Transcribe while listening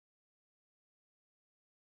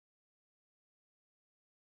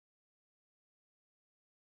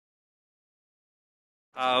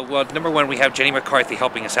Well, number one, we have Jenny McCarthy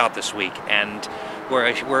helping us out this week, and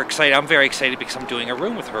we're excited. I'm very excited because I'm doing a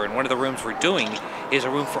room with her, and one of the rooms we're doing is a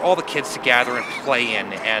room for all the kids to gather and play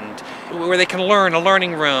in, and where they can learn, a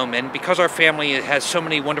learning room. And because our family has so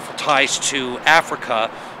many wonderful ties to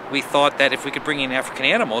Africa, we thought that if we could bring in African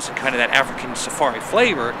animals and kind of that African safari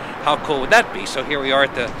flavor, how cool would that be? So here we are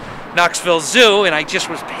at the Knoxville Zoo, and I just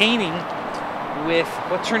was painting with,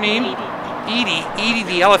 what's her name? Edie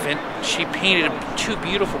the elephant. She painted two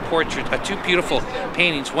beautiful portraits, two beautiful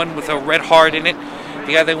paintings, one with a red heart in it.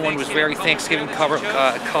 The other one was very Thanksgiving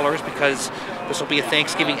colors, because this will be a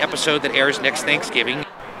Thanksgiving episode that airs next Thanksgiving.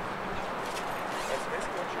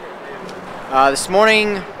 This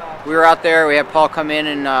morning we were out there, we had Paul come in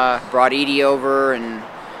and brought Edie over, and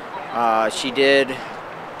she did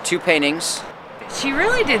 2 paintings. She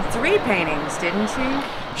really did 3 paintings, didn't she?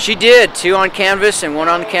 She did, 2 on canvas and 1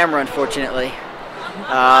 on camera, unfortunately.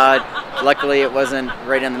 Luckily it wasn't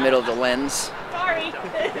right in the middle of the lens. Sorry.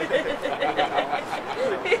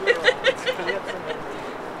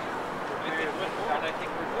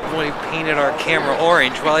 We painted our camera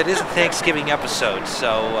orange. Well, it is a Thanksgiving episode,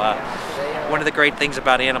 so one of the great things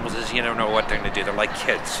about animals is you never know what they're going to do. They're like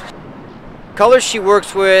kids. Colors she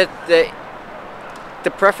works with,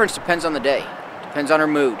 the preference depends on the day, depends on her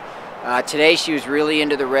mood. Today she was really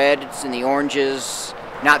into the reds and the oranges,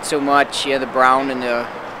 not so much the brown and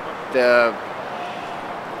the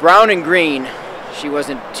brown and green. She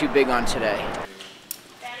wasn't too big on today.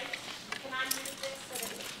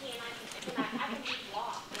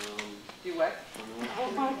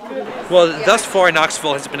 Well, thus far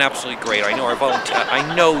Knoxville has been absolutely great. I know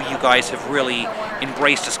I know you guys have really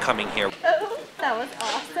embraced us coming here. Oh, that was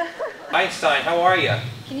awesome. Einstein, how are you?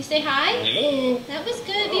 Can you say hi? Hello. That was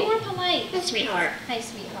good. Be more polite. Hi, sweetheart. Hi,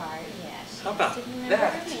 sweetheart. Yes. How about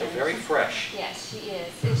that? Very fresh. Yes, she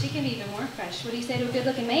is. And she can be even more fresh. What do you say to a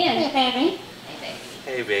good-looking man? Hey, baby. Hey, baby.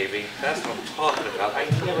 Hey, baby. That's what I'm talking about. I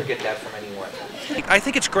never get that from anyone. I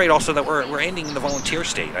think it's great also that we're ending in the volunteer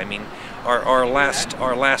state. I mean, our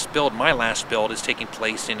last build, my last build, is taking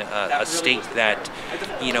place in a state that,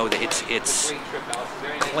 you know, its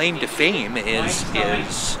claim to fame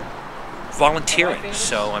is volunteering.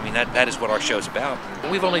 So I mean that is what our show's about.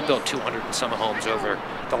 We've only built 200 and some homes over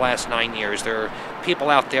the last 9 years. There are people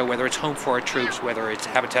out there, whether it's Home for Our Troops, whether it's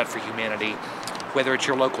Habitat for Humanity, whether it's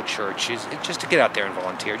your local church, is just to get out there and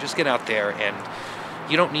volunteer. Just get out there, and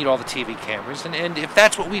you don't need all the TV cameras. And if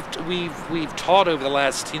that's what we've taught over the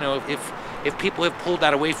last, you know, if people have pulled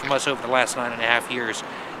that away from us over the last 9.5 years,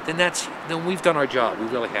 then we've done our job. We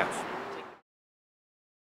really have.